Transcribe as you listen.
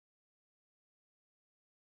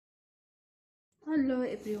Hello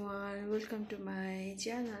everyone, welcome to my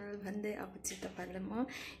channel भन्दै अब चाहिँ तपाईहरुलाई म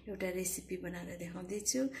एउटा रेसिपी बनाएर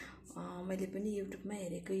देखाउँदैछु। मैले पनि युट्युबमा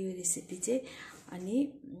हेरेको यो रेसिपी चाहिँ अनि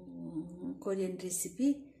कोरियन रेसिपी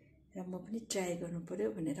र म पनि ट्राई गर्नु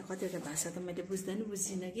पर्यो भनेर कतिवटा भाषा त मैले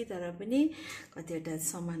बुझिन कि तर पनि कतिवटा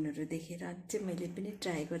सामानहरु देखेर चाहिँ मैले पनि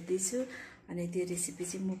ट्राई गर्दैछु अनि त्यो रेसिपी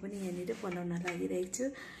चाहिँ म पनि यहाँनिर बनाउन लागिरहेको छु।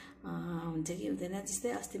 हुन्छ कि हुँदैन जस्तै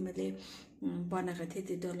अस्ति मैले बनाएको थिएँ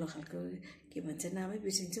त्यो डल्लो खालको के भन्छ नामै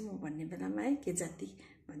बिर्सिन्छु म भन्ने बेलामा है के जाति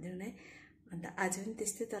भन्दिउँ न है। अन्त आज पनि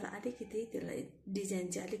त्यस्तै तर अलिकति त्यसलाई डिजाइन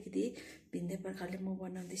चाहिँ अलिकति भिन्दै प्रकारले म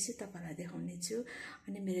बनाउँदैछु तपाईहरुलाई देखाउने छु।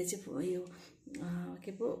 अनि मेरो चाहिँ यो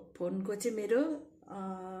के पो फोनको चाहिँ मेरो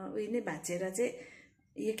उयो नै भाँचेर चाहिँ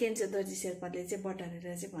यो केन्सो दर्जी शेर्पाले चाहिँ बटारेर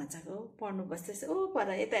चाहिँ भन्छाको पढ्नु बस्दैछ। ओ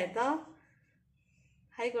पर यता हेर त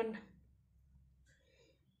हाई गर्न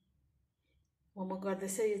मोमो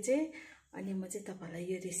गर्दैछ यो चाहिँ। अनि म चाहिँ तपाईहरुलाई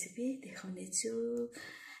यो रेसिपी देखाउने छु,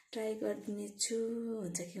 ट्राई गर्ने छु,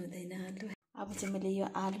 हुन्छ कि हुँदैन। अब चाहिँ मैले यो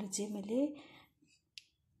आलु चाहिँ मैले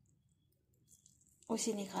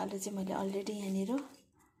उसिनेको आलु चाहिँ मैले अलरेडी यहाँनिर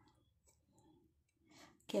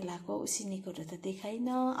केलाको उसिनेकोहरु त देखाइन,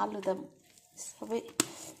 आलु त सबै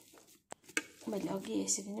मैले अघि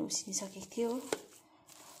यसरी नै उसिनिसकेको थियो।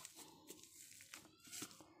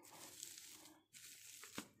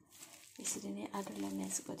 यसरी नै आलुलाई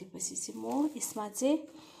म्यास गरेपछि चाहिँ म यसमा चाहिँ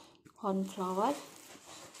कर्नफ्लावर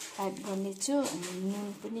एड गर्नेछु अनि नुन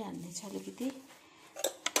पनि हाल्नेछु अलिकति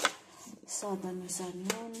स्वाद अनुसार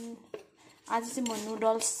नुन। आज चाहिँ म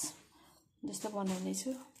नुडल्स जस्तो बनाउने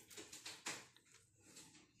छु।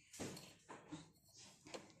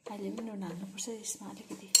 अहिले पनि नुन हाल्नुपर्छ, यसमा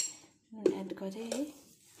अलिकति नुन एड गरेँ है।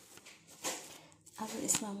 अब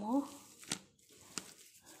यसमा म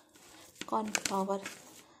कर्नफ्लावर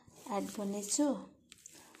एड गर्नेछु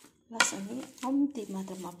प्लस अनि कम्ती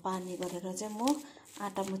मात्रामा पानी गरेर चाहिँ म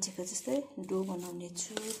आटा मुछेको जस्तै डो बनाउने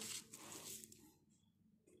छु।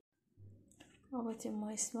 अब चाहिँ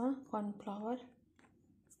म यसमा कर्नफ्लावर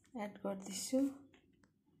एड गर्दैछु।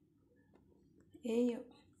 यो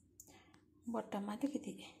बट्टामा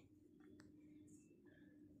अलिकति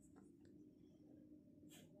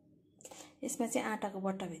यसमा चाहिँ आटाको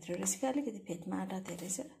बट्टा भित्र रहेछ कि अलिकति फेदमा आटा धेरै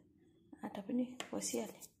छ, आटा पनि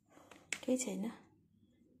पसिहाल्यो, केही छैन,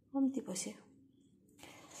 कम्ती पस्यो।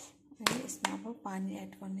 अनि यसमा अब पानी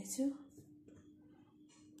एड गर्नेछु।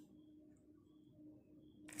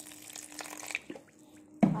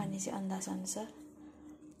 पानी चाहिँ अन्दाज अनुसार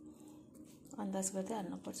अन्दाज गर्दै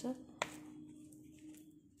हाल्नुपर्छ।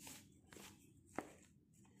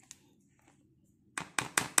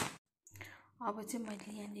 अब चाहिँ मैले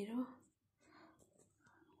यहाँनिर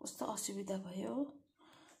कस्तो असुविधा भयो,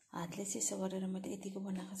 हातले चाहिँ यसो गरेर मैले यतिको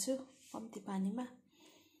बनाएको छु कम्ती पानीमा।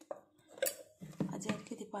 अझै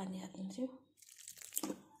अलिकति पानी हाल्छु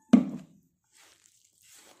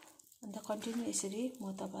अन्त कन्टिन्यू यसरी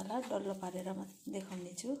म तपाईहरुलाई डल्लो पारेर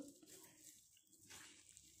देखाउने छु।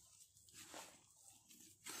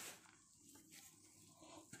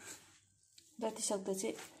 जति सक्दो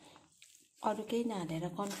चाहिँ अरु केही नहालेर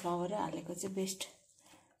कर्नफ्लावर हालेको चाहिँ बेस्ट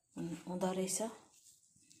हुँदो रहेछ।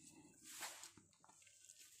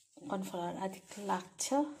 कर्नफ्लावर अधिक लाग्छ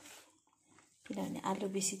किनभने आलु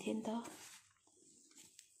बेसी थियो नि त।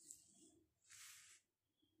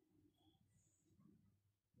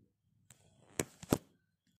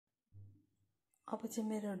 अब चाहिँ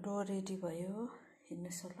मेरो डो रेडी भयो,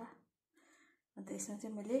 हेर्नुस् होला। अन्त यसमा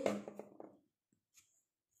चाहिँ मैले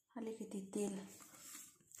अलिकति तेल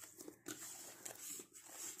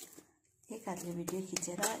एक हातले भिडियो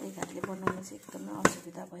खिचेर एक हातले बनाउनु चाहिँ एकदमै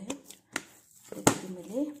असुविधा भयो। अलिकति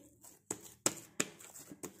मैले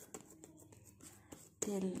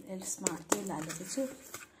यसमा तेल हालेको छु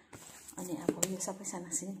अनि अब यो सबै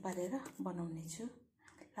सानासिनी पारेर बनाउने छु।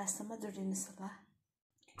 लास्टमा जोडिनुहोस् होला।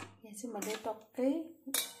 यहाँ चाहिँ मैले टक्कै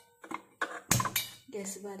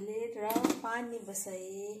ग्यास बालेर पानी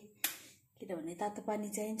बसाएँ किनभने तातो पानी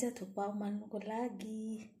चाहिन्छ थुक्पा उमाल्नुको लागि।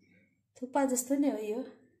 थुक्पा जस्तो नै हो यो।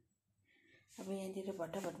 अब यहाँनिर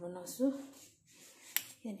भटाभट बनाउँछु।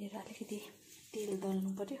 यहाँनिर अलिकति तेल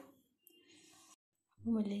दल्नु पर्यो।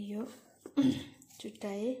 मैले यो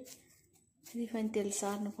चुटाएँ, रिफाइन तेल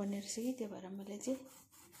सार्नु पर्ने रहेछ कि त्यो भएर मैले चाहिँ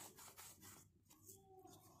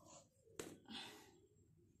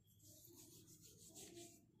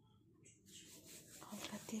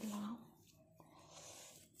हल्का तेल लगाऊँ।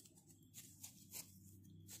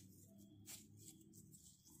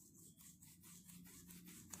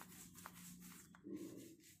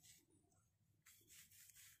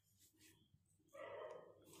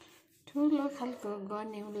 ठुलो खालको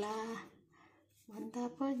गनेउला भन्दा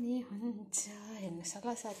पनि हुन्छ, हेर्नुस्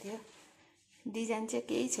होला साथी हो। डिजाइन चाहिँ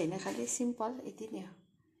केही छैन, खालि सिम्पल यति नै हो।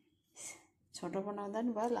 छोटो बनाउँदा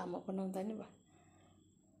नि भयो, लामो बनाउँदा नि भयो।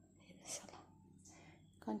 हेर्नुहोस् ल,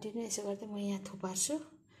 कन्टिन्यू यसो गर्दै म यहाँ थुपार्छु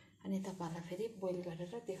अनि तपाईँहरूलाई फेरि बोइल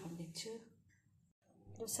गरेर देखाउँछु।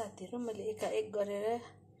 ल साथीहरू, मैले एकाएक गरेर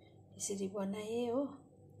यसरी बनाएँ हो।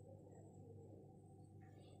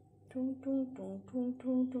 टुङ टुङ टुङ टुङ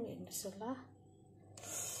टुङ टुङ, हेर्नुहोस् ल।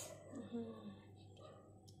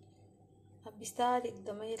 अब बिस्तारै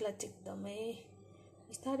एकदमै यसलाई चाहिँ एकदमै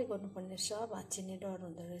बिस्तारै गर्नुपर्ने रहेछ, भाँचिने डर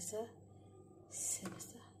हुँदो रहेछ। हेर्नुहोस्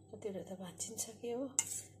त, कतिवटा त भाँचिसक्यो हो,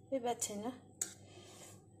 कोही बात छैन।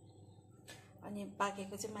 अनि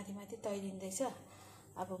पाकेको चाहिँ माथि माथि तैरिँदैछ।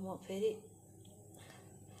 अब म फेरि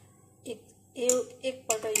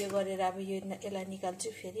एकपल्ट यो गरेर अब यसलाई निकाल्छु,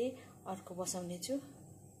 फेरि अर्को बसाउने छु।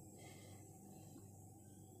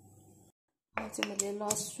 चाहिँ मैले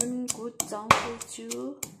लसुन कुचाउँदैछु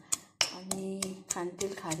अनि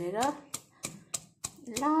खानतेल खारेर।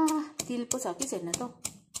 ला, तिल पो छ कि छैन त?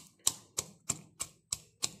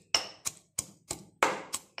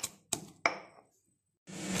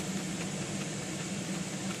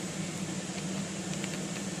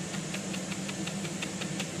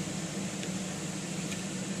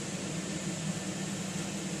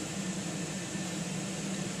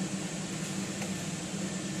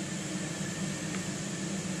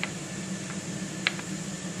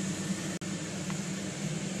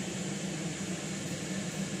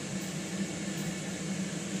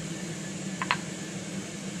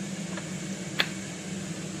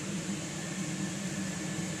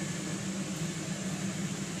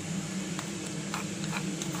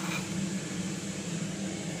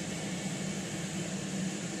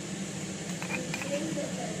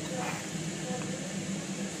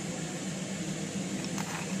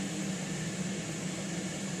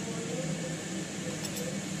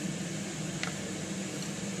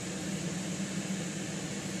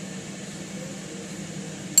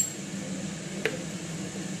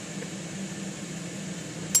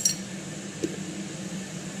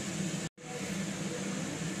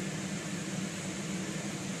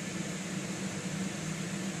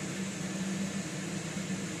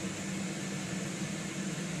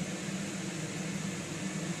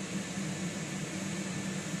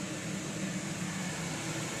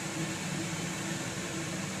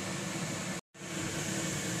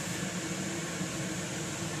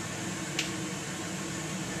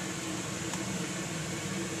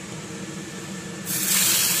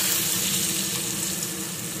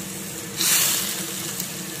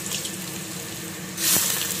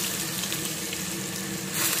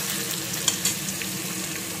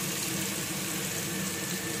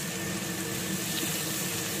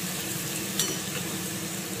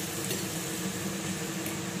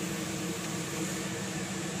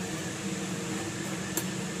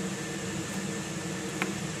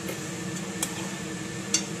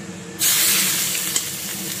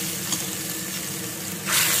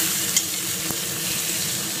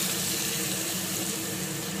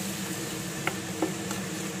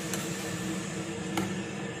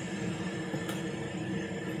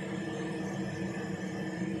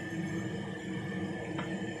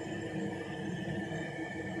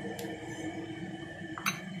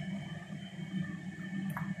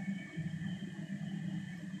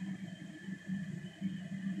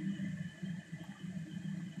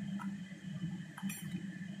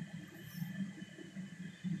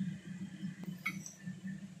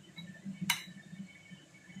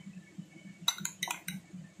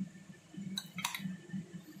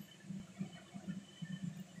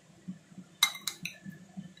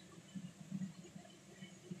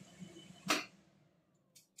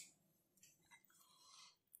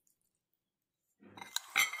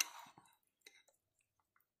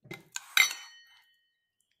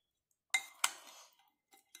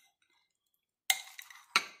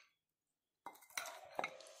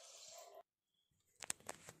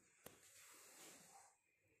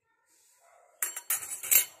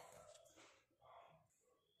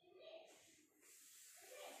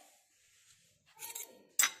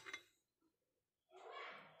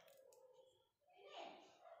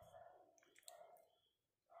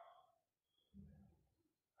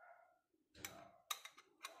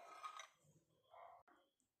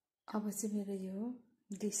 अब चाहिँ मेरो यो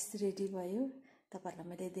डिस रेडी भयो। तपाईहरुलाई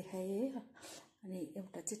मैले देखाएँ है। अनि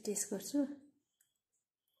एउटा चाहिँ टेस्ट गर्छु।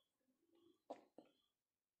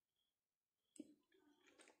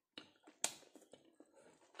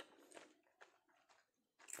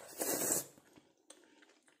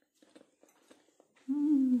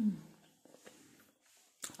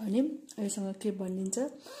 अनि यससँग के बनिन्छ,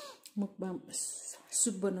 मुखमा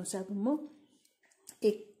सुप बनाउँछु अब म।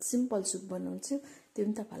 एक सिम्पल सुप बनाउँछु, त्यो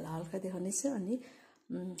पनि तपाईँहरूलाई हल्का देखाउनेछु अनि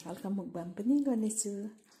हल्का मुकबाम पनि गर्नेछु।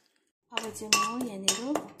 अब चाहिँ म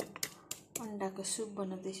यहाँनिर अन्डाको सुप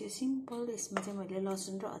बनाउँदैछु सिम्पल। यसमा चाहिँ मैले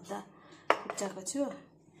लसुन र अदुवा कुचाएको छु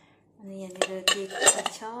अनि यहाँनिर केक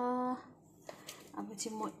छ। अब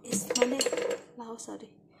चाहिँ म यसमा नै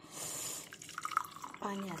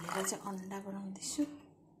पानी हालेर चाहिँ अन्डा बनाउँदैछु।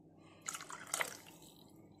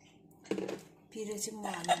 पिरो चाहिँ म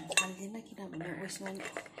हाल्दिनँ किनभने उसमा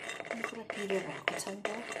पुरा पिरो भएको छ नि त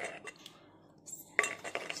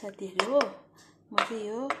साथीहरू हो। म चाहिँ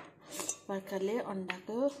यो प्रकारले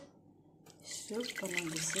अन्डाको सुप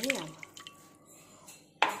बनाउँदैछु है।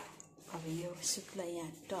 अब यो सुपलाई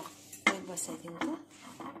यहाँ टक्कै बसाइदिउँ त।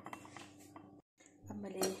 अब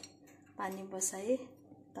मैले पानी बसाएँ,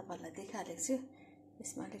 तपाईँहरूलाई देखाइहालेको छु।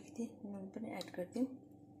 यसमा अलिकति नुन पनि एड गरिदिउँ।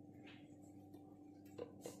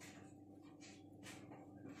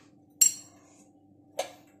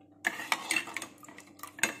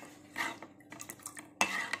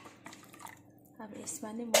 अब यसमा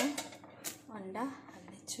नै म अन्डा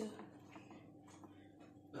हाल्नेछु।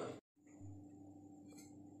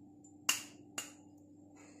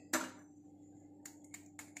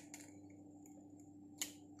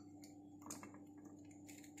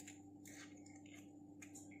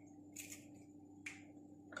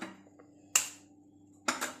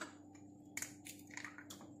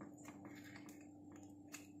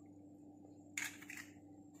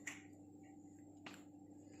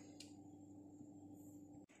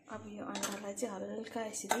 अब यो अन्डालाई चाहिँ हल्का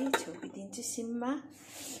यसरी छोपिदिन्छु। सिममा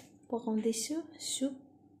पकाउँदैछु सुप,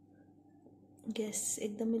 ग्यास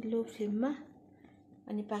एकदमै लो फ्लेममा।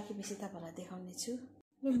 अनि पाकेपछि तपाईँलाई देखाउने छु।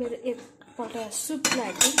 मेरो एकपल्ट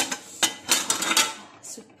सुपलाई चाहिँ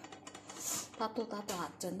सुप तातो तातो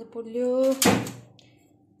हात झन्डै पोल्यो।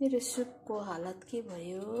 मेरो सुपको हालत के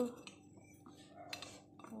भयो।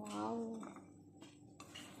 वाउ,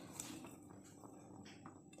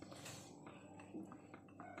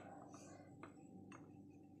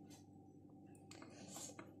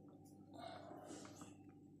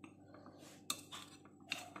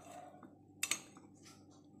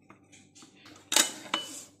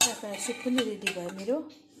 सुप पनि रेडी भयो मेरो।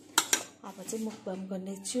 अब चाहिँ मुकबाम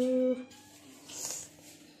गर्नेछु।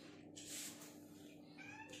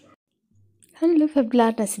 हेलो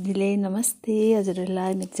फेब्लाटा दिदीले नमस्ते,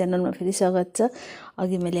 हजुरहरूलाई मेरो च्यानलमा फेरि स्वागत छ।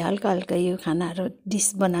 अघि मैले हल्का हल्का यो खानाहरू डिस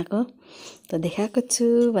बनाएको त देखाएको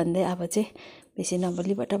छु भन्दै अब चाहिँ बेसी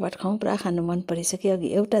नबोली बटाबट खाउँ। पुरा खानु मन परिसक्यो। अघि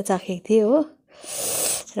एउटा चाखेको थिएँ हो।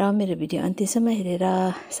 र मेरो भिडियो अन्त्यसम्म हेरेर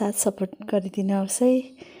साथ सपोर्ट गरिदिनुहोस् है।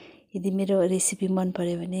 यदि मेरो रेसिपी मन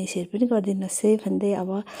पर्यो भने सेयर पनि गरिदिनुहोस् है भन्दै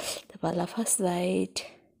अब तपाईँहरूलाई फर्स्ट बाइट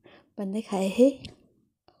भन्दै खाएँ है।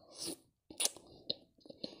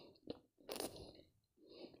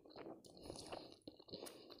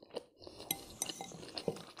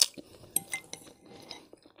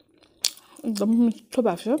 एकदम मिठो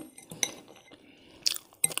भएको छ।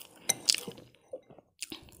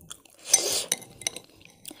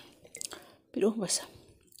 पिरो बस्छ।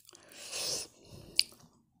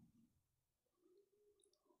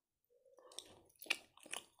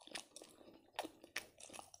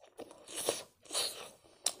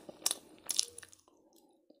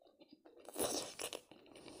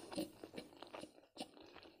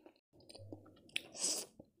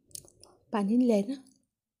 पानी नि ल्याएन।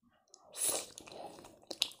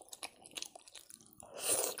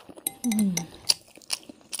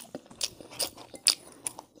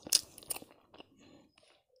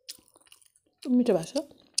 मिठो भएको छ।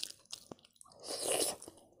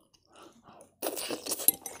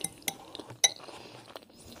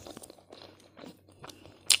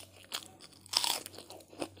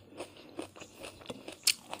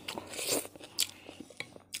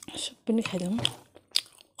 सुप पनि खाइदिउँ।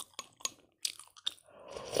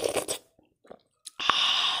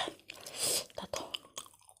 तातो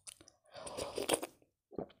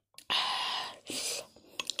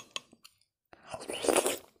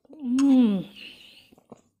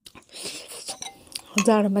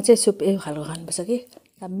जाडोमा चाहिँ सुप एक खालको खानुपर्छ कि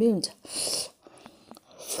दामी हुन्छ।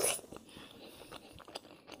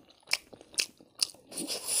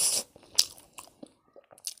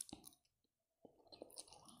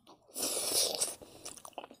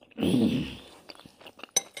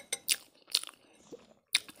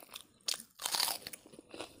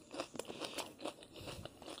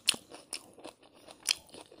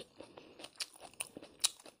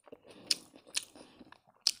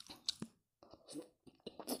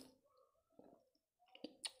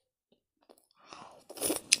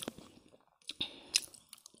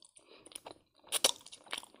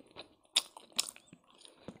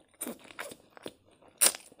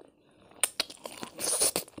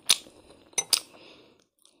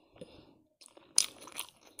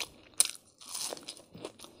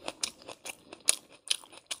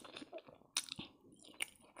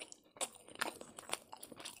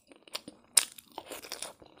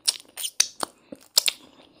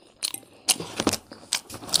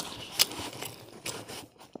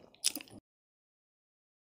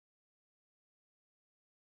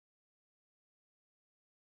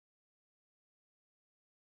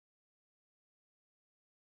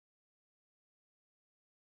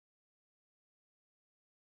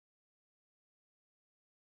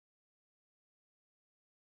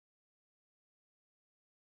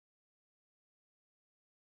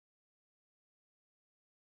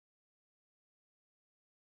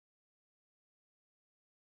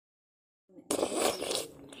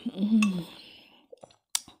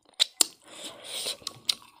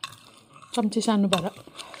 चम्ची सानोबाट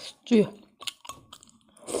चुयो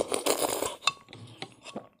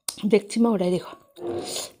डेक्चीमा उडाइदिएको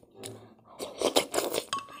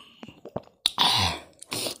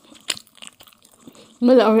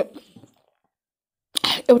मैले अब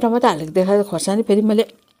एउटा मात्रै हालेको देखाएको खोर्सानी फेरि मैले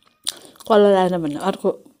कलर आएन भने अर्को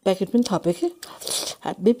प्याकेट पनि थपेँ कि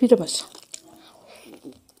हाबी पिरो भएछ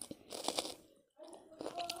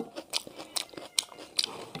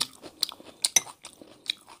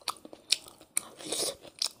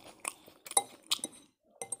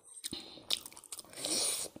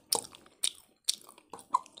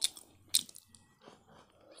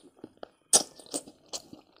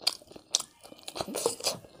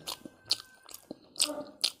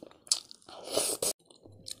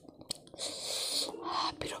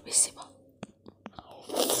पिरो बेसी भयो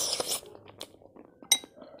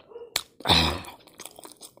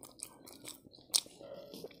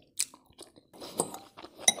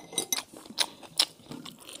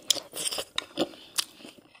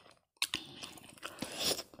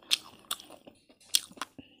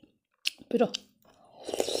पिरो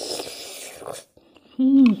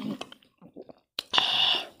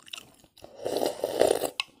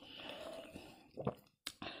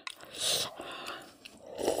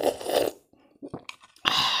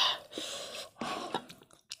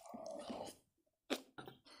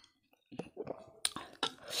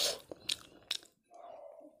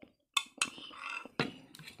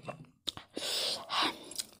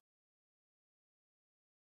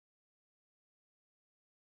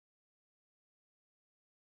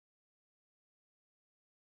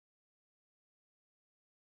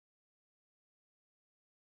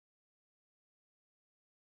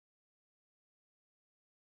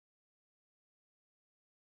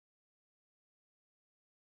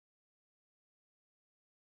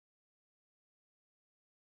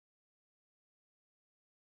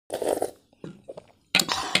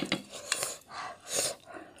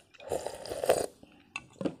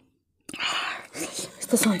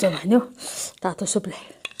यस्तो सन्चो भयो नि हौ तातो सुपले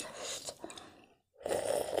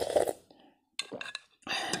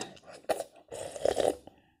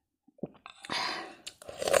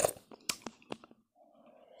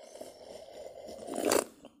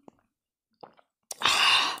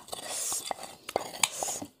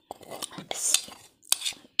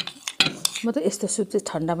म त यस्तो सुप चाहिँ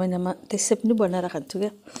ठन्डा महिनामा त्यसै पनि बनाएर खान्छु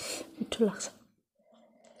क्या मिठो लाग्छ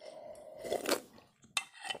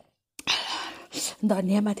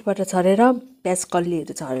धनियाँ माथिबाट छरेर प्याज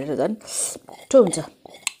कल्लीहरू छरेर झन् मिठो हुन्छ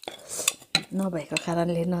नभएको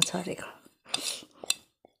कारणले नछरेको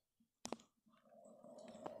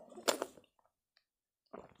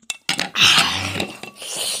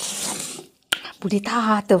भुँडी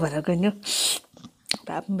तातो भएर गयो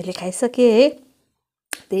अब मैले खाइसकेँ है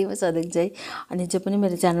त्यही हो सधैँ चाहिँ अनि जो पनि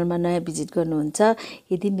मेरो च्यानलमा नयाँ भिजिट गर्नुहुन्छ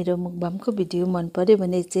यदि मेरो मुकबामको भिडियो मन पर्यो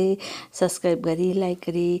भने चाहिँ सब्सक्राइब गरी लाइक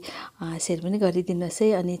गरी सेयर पनि गरिदिनुहोस्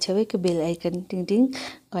है अनि छेउैको बेल आइकन टिङ टिङ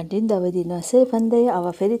घन्टी पनि दबाइदिनुहोस् है भन्दै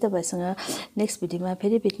अब फेरि तपाईँसँग नेक्स्ट भिडियोमा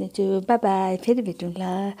फेरि भेट्नेछु बाई बाई फेरि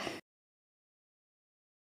भेटौँला